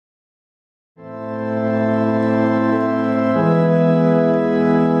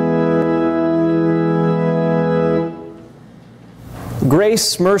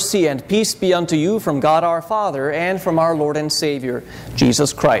Grace, mercy, and peace be unto you from God our Father and from our Lord and Savior,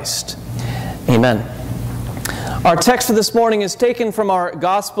 Jesus Christ. Amen. Our text for this morning is taken from our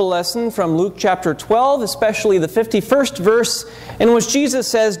gospel lesson from Luke chapter 12, especially the 51st verse, in which Jesus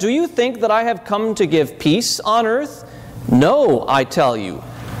says, "Do you think that I have come to give peace on earth? No, I tell you,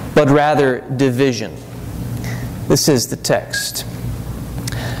 but rather division." This is the text.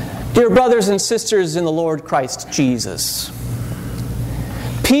 Dear brothers and sisters in the Lord Christ Jesus,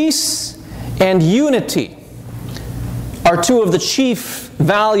 peace and unity are two of the chief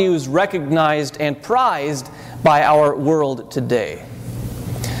values recognized and prized by our world today.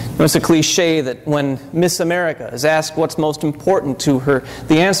 It's a cliche that when Miss America is asked what's most important to her,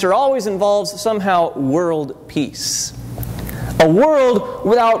 the answer always involves somehow world peace. A world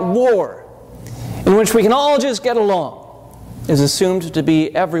without war, in which we can all just get along, is assumed to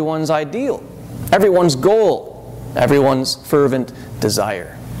be everyone's ideal, everyone's goal, everyone's fervent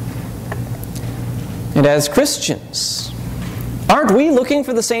desire. And as Christians, aren't we looking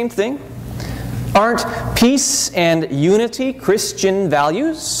for the same thing? Aren't peace and unity Christian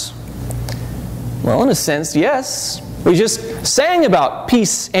values? Well, in a sense, yes. We just sang about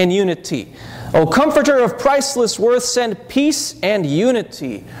peace and unity. O Comforter of priceless worth, send peace and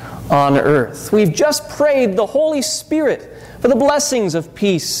unity on earth. We've just prayed the Holy Spirit for the blessings of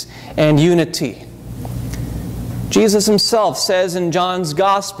peace and unity. Jesus himself says in John's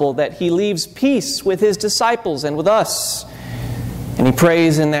Gospel that he leaves peace with his disciples and with us. And he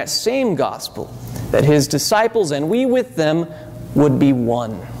prays in that same Gospel that his disciples and we with them would be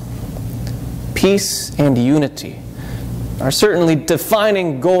one. Peace and unity are certainly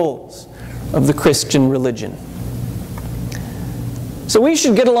defining goals of the Christian religion. So we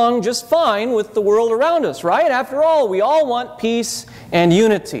should get along just fine with the world around us, right? After all, we all want peace and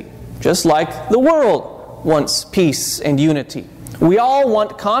unity, just like the world wants peace and unity. We all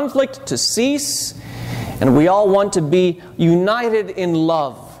want conflict to cease, and we all want to be united in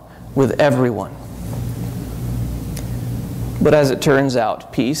love with everyone. But as it turns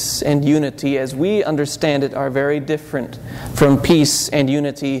out, peace and unity as we understand it are very different from peace and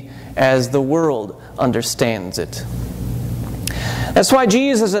unity as the world understands it. That's why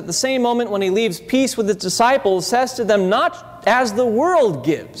Jesus, at the same moment when he leaves peace with his disciples, says to them, "Not as the world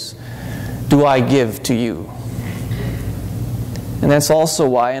gives, do I give to you." And that's also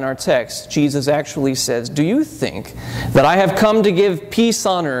why in our text, Jesus actually says, "Do you think that I have come to give peace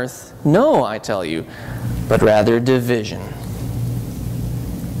on earth? No, I tell you, but rather division."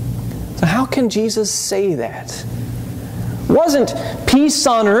 So how can Jesus say that? Wasn't peace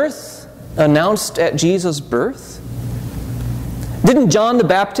on earth announced at Jesus' birth? Didn't John the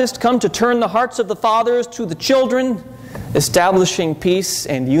Baptist come to turn the hearts of the fathers to the children, establishing peace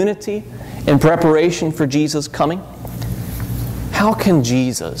and unity in preparation for Jesus' coming? How can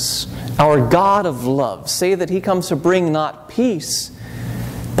Jesus, our God of love, say that he comes to bring not peace,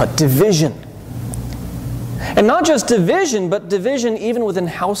 but division? And not just division, but division even within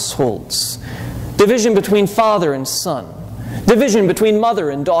households. Division between father and son. Division between mother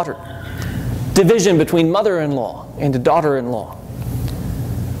and daughter. Division between mother-in-law and daughter-in-law.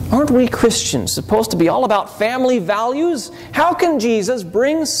 Aren't we Christians supposed to be all about family values? How can Jesus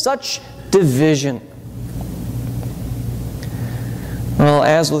bring such division? Well,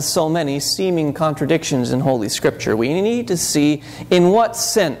 as with so many seeming contradictions in Holy Scripture, we need to see in what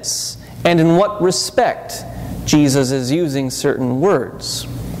sense and in what respect Jesus is using certain words.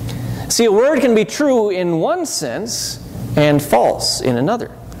 See, a word can be true in one sense and false in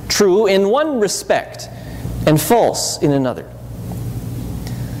another. True in one respect and false in another.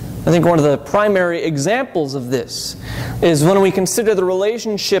 I think one of the primary examples of this is when we consider the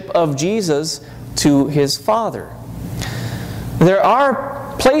relationship of Jesus to his Father. There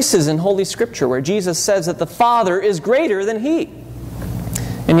are places in Holy Scripture where Jesus says that the Father is greater than he.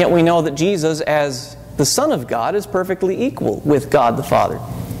 And yet we know that Jesus, as the Son of God, is perfectly equal with God the Father.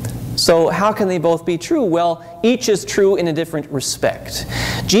 So how can they both be true? Well, each is true in a different respect.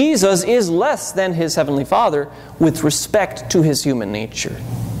 Jesus is less than his Heavenly Father with respect to his human nature.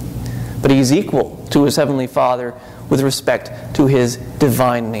 But he's equal to his Heavenly Father with respect to his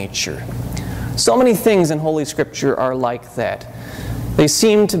divine nature. So many things in Holy Scripture are like that. They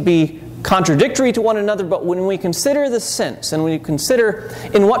seem to be contradictory to one another, but when we consider the sense and when we consider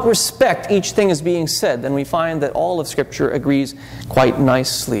in what respect each thing is being said, then we find that all of Scripture agrees quite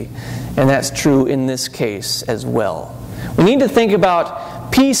nicely. And that's true in this case as well. We need to think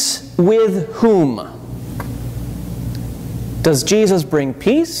about peace with whom? Does Jesus bring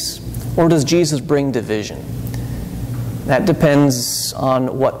peace? Or does Jesus bring division? That depends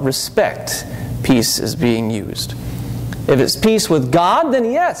on what respect peace is being used. If it's peace with God,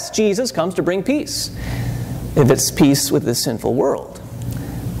 then yes, Jesus comes to bring peace. If it's peace with the sinful world,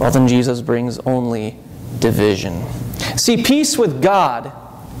 well, then Jesus brings only division. See, peace with God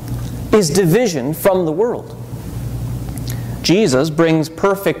is division from the world. Jesus brings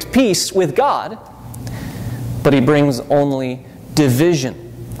perfect peace with God, but He brings only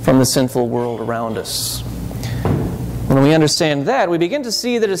division from the sinful world around us. When we understand that, we begin to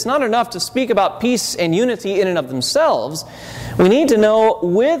see that it's not enough to speak about peace and unity in and of themselves. We need to know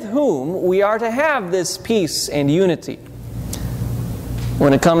with whom we are to have this peace and unity.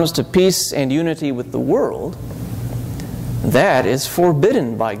 When it comes to peace and unity with the world, that is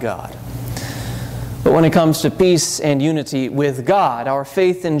forbidden by God. But when it comes to peace and unity with God, our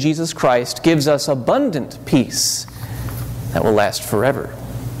faith in Jesus Christ gives us abundant peace that will last forever.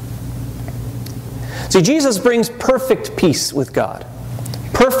 See, Jesus brings perfect peace with God,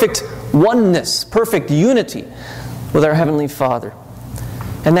 perfect oneness, perfect unity with our Heavenly Father.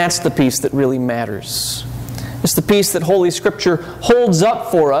 And that's the peace that really matters. It's the peace that Holy Scripture holds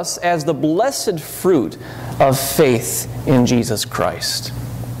up for us as the blessed fruit of faith in Jesus Christ.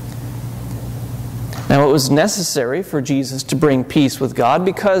 Now, it was necessary for Jesus to bring peace with God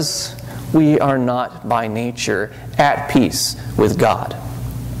because we are not by nature at peace with God.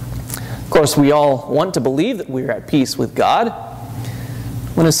 Of course, we all want to believe that we're at peace with God.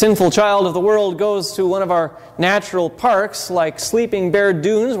 When a sinful child of the world goes to one of our natural parks, like Sleeping Bear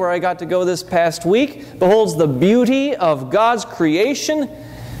Dunes, where I got to go this past week, beholds the beauty of God's creation,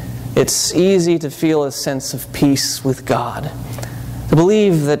 it's easy to feel a sense of peace with God. To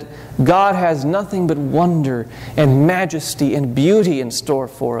believe that God has nothing but wonder and majesty and beauty in store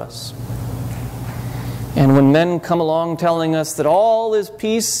for us. And when men come along telling us that all is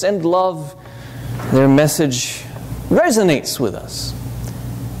peace and love, their message resonates with us.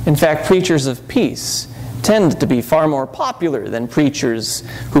 In fact, preachers of peace tend to be far more popular than preachers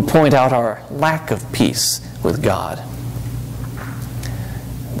who point out our lack of peace with God.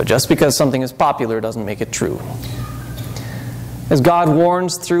 But just because something is popular doesn't make it true. As God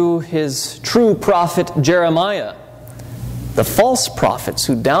warns through His true prophet Jeremiah, the false prophets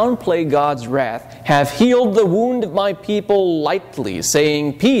who downplay God's wrath have healed the wound of my people lightly,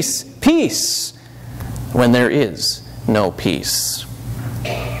 saying, "Peace, peace," when there is no peace.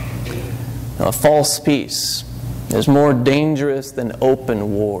 Now, a false peace is more dangerous than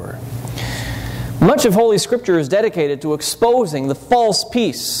open war. Much of Holy Scripture is dedicated to exposing the false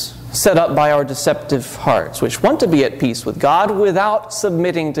peace set up by our deceptive hearts, which want to be at peace with God without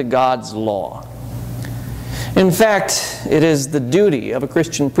submitting to God's law. In fact, it is the duty of a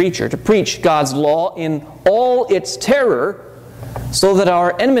Christian preacher to preach God's law in all its terror so that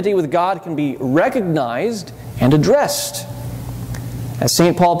our enmity with God can be recognized and addressed. As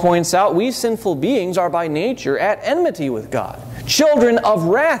St. Paul points out, we sinful beings are by nature at enmity with God. Children of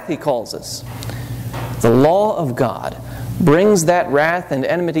wrath, he calls us. The law of God brings that wrath and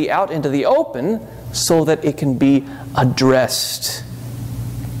enmity out into the open so that it can be addressed.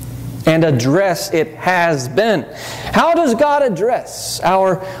 And addressed it has been. How does God address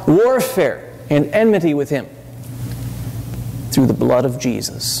our warfare and enmity with Him? Through the blood of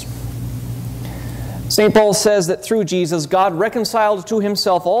Jesus. St. Paul says that through Jesus, God reconciled to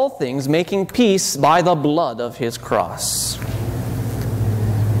Himself all things, making peace by the blood of His cross.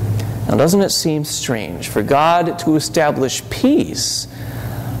 Now, doesn't it seem strange for God to establish peace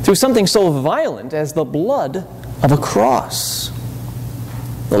through something so violent as the blood of a cross?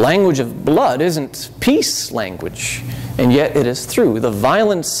 The language of blood isn't peace language, and yet it is through the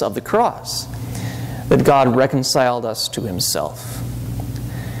violence of the cross that God reconciled us to Himself.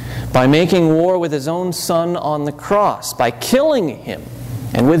 By making war with His own Son on the cross, by killing Him,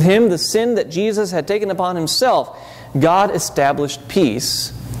 and with Him the sin that Jesus had taken upon Himself, God established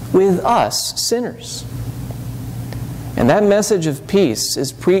peace with us sinners. And that message of peace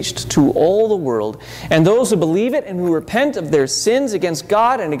is preached to all the world. And those who believe it and who repent of their sins against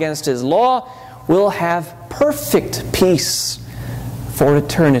God and against His law will have perfect peace for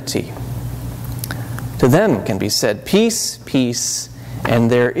eternity. To them can be said, peace, peace, and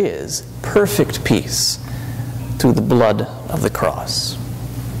there is perfect peace through the blood of the cross.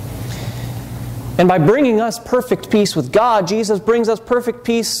 And by bringing us perfect peace with God, Jesus brings us perfect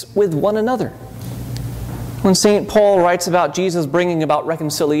peace with one another. When St. Paul writes about Jesus bringing about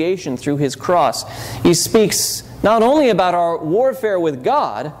reconciliation through His cross, he speaks not only about our warfare with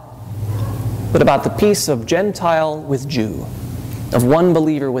God, but about the peace of Gentile with Jew, of one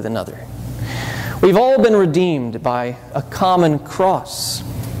believer with another. We've all been redeemed by a common cross,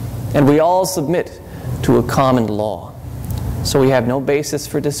 and we all submit to a common law. So we have no basis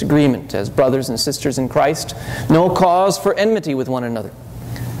for disagreement as brothers and sisters in Christ, no cause for enmity with one another.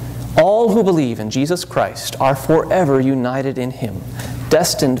 All who believe in Jesus Christ are forever united in Him,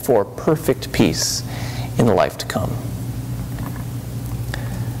 destined for perfect peace in the life to come.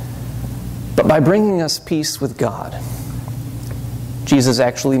 But by bringing us peace with God, Jesus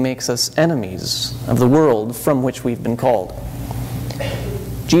actually makes us enemies of the world from which we've been called.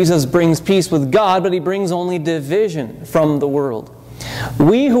 Jesus brings peace with God, but He brings only division from the world.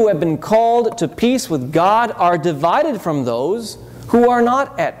 We who have been called to peace with God are divided from those who are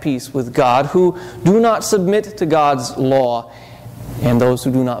not at peace with God, who do not submit to God's law, and those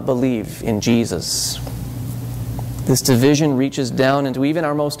who do not believe in Jesus. This division reaches down into even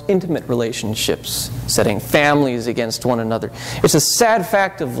our most intimate relationships, setting families against one another. It's a sad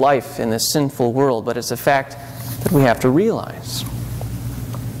fact of life in this sinful world, but it's a fact that we have to realize.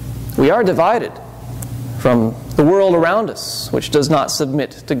 We are divided from the world around us, which does not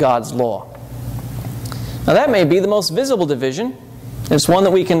submit to God's law. Now that may be the most visible division. It's one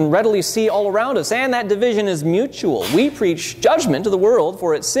that we can readily see all around us, and that division is mutual. We preach judgment to the world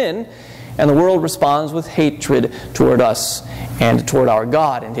for its sin, and the world responds with hatred toward us and toward our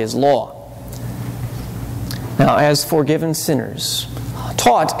God and His law. Now, as forgiven sinners,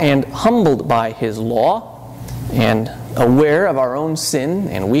 taught and humbled by His law, and aware of our own sin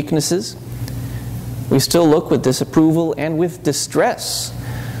and weaknesses, we still look with disapproval and with distress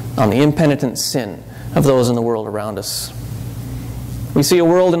on the impenitent sin of those in the world around us. We see a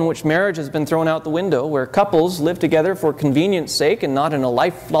world in which marriage has been thrown out the window, where couples live together for convenience sake and not in a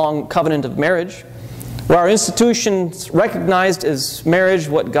lifelong covenant of marriage, where our institutions recognized as marriage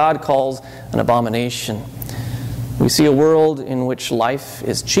what God calls an abomination. We see a world in which life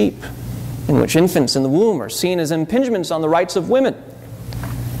is cheap, in which infants in the womb are seen as impingements on the rights of women.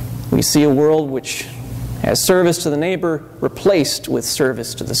 We see a world which has service to the neighbor replaced with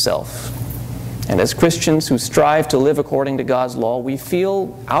service to the self. And as Christians who strive to live according to God's law, we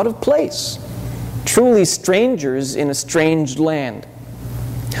feel out of place, truly strangers in a strange land.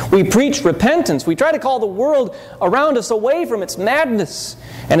 We preach repentance. We try to call the world around us away from its madness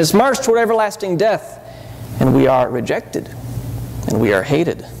and its march toward everlasting death. And we are rejected, and we are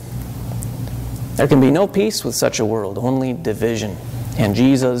hated. There can be no peace with such a world, only division. And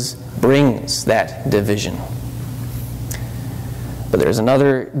Jesus brings that division. But there's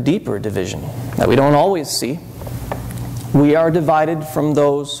another deeper division that we don't always see. We are divided from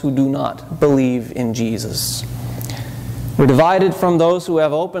those who do not believe in Jesus. We're divided from those who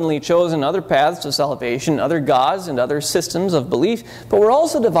have openly chosen other paths to salvation, other gods and other systems of belief, but we're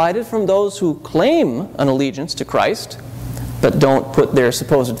also divided from those who claim an allegiance to Christ, but don't put their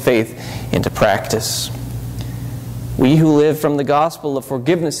supposed faith into practice. We who live from the gospel of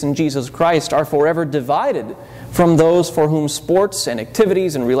forgiveness in Jesus Christ are forever divided from those for whom sports and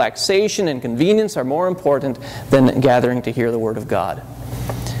activities and relaxation and convenience are more important than gathering to hear the Word of God.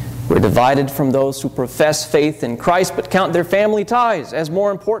 We're divided from those who profess faith in Christ but count their family ties as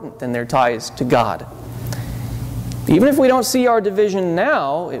more important than their ties to God. Even if we don't see our division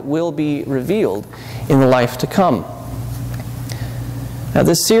now, it will be revealed in the life to come. Now,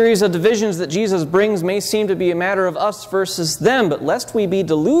 this series of divisions that Jesus brings may seem to be a matter of us versus them, but lest we be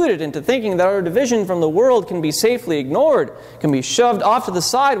deluded into thinking that our division from the world can be safely ignored, can be shoved off to the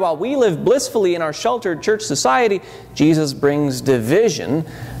side while we live blissfully in our sheltered church society, Jesus brings division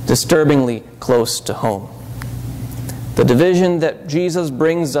disturbingly close to home. The division that Jesus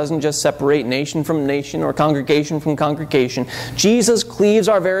brings doesn't just separate nation from nation or congregation from congregation. Jesus cleaves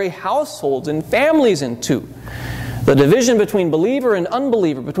our very households and families in two. The division between believer and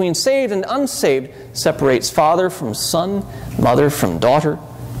unbeliever, between saved and unsaved, separates father from son, mother from daughter,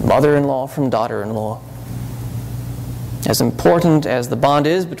 mother-in-law from daughter-in-law. As important as the bond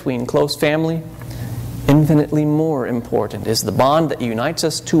is between close family, infinitely more important is the bond that unites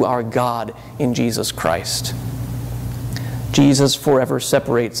us to our God in Jesus Christ. Jesus forever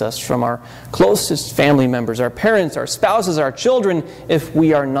separates us from our closest family members, our parents, our spouses, our children, if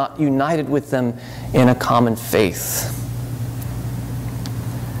we are not united with them in a common faith.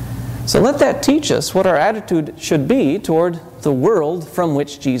 So let that teach us what our attitude should be toward the world from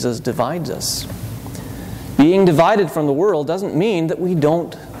which Jesus divides us. Being divided from the world doesn't mean that we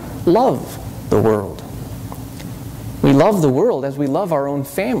don't love the world. We love the world as we love our own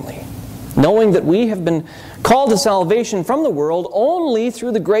family, knowing that we have been called to salvation from the world only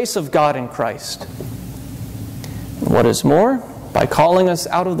through the grace of God in Christ. And what is more, by calling us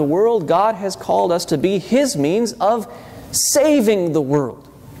out of the world, God has called us to be His means of saving the world,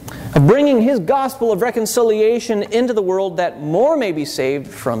 of bringing His gospel of reconciliation into the world that more may be saved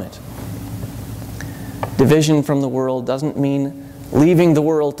from it. Division from the world doesn't mean leaving the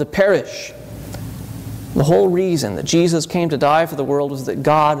world to perish. The whole reason that Jesus came to die for the world was that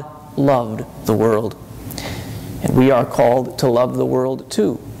God loved the world. And we are called to love the world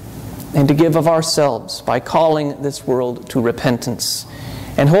too, and to give of ourselves by calling this world to repentance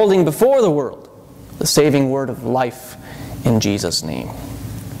and holding before the world the saving word of life in Jesus' name.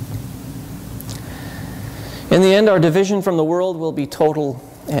 In the end, our division from the world will be total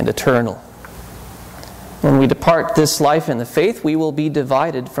and eternal. When we depart this life in the faith, we will be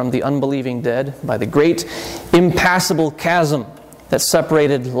divided from the unbelieving dead by the great impassable chasm that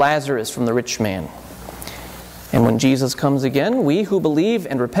separated Lazarus from the rich man. And when Jesus comes again, we who believe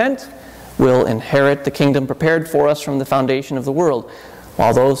and repent will inherit the kingdom prepared for us from the foundation of the world,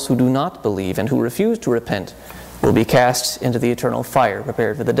 while those who do not believe and who refuse to repent will be cast into the eternal fire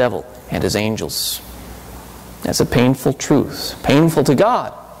prepared for the devil and his angels. That's a painful truth, painful to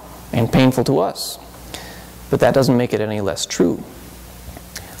God and painful to us. But that doesn't make it any less true.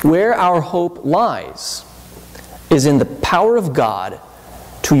 Where our hope lies is in the power of God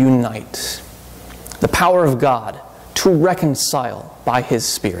to unite, the power of God to reconcile by His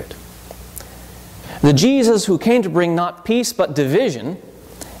Spirit. The Jesus who came to bring not peace but division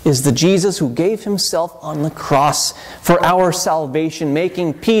is the Jesus who gave Himself on the cross for our salvation,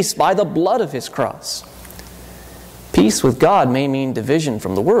 making peace by the blood of His cross. Peace with God may mean division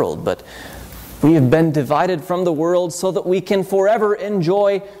from the world, but we have been divided from the world so that we can forever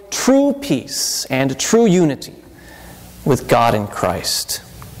enjoy true peace and true unity with God in Christ.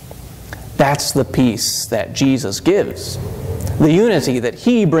 That's the peace that Jesus gives, the unity that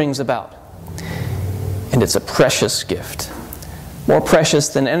He brings about. And it's a precious gift, more precious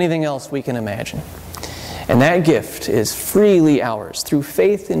than anything else we can imagine. And that gift is freely ours through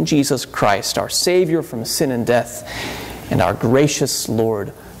faith in Jesus Christ, our Savior from sin and death, and our gracious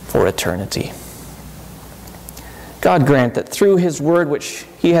Lord for eternity. God grant that through His Word which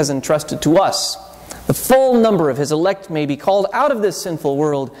He has entrusted to us, the full number of His elect may be called out of this sinful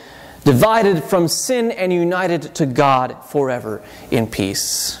world, divided from sin and united to God forever in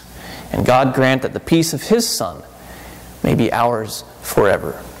peace. And God grant that the peace of His Son may be ours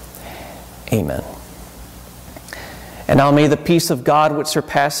forever. Amen. And now may the peace of God, which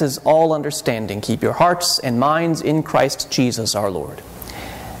surpasses all understanding, keep your hearts and minds in Christ Jesus our Lord.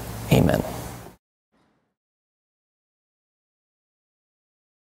 Amen.